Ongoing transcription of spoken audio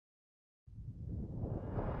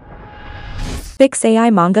Fix AI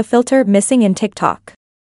manga filter missing in TikTok.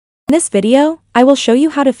 In this video, I will show you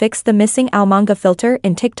how to fix the missing AI manga filter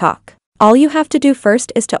in TikTok. All you have to do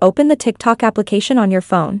first is to open the TikTok application on your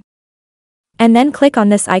phone. And then click on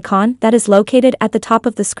this icon that is located at the top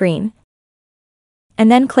of the screen.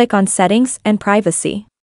 And then click on Settings and Privacy.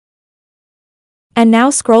 And now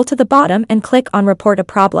scroll to the bottom and click on Report a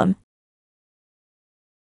Problem.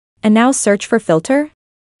 And now search for Filter.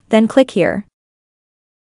 Then click here.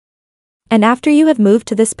 And after you have moved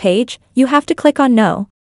to this page, you have to click on No.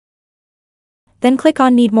 Then click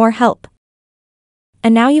on Need More Help.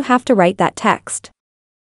 And now you have to write that text.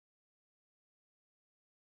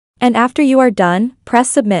 And after you are done, press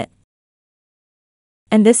Submit.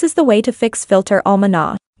 And this is the way to fix filter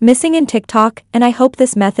almana missing in TikTok, and I hope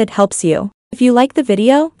this method helps you. If you like the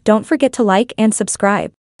video, don't forget to like and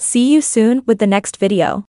subscribe. See you soon with the next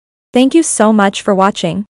video. Thank you so much for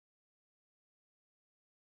watching.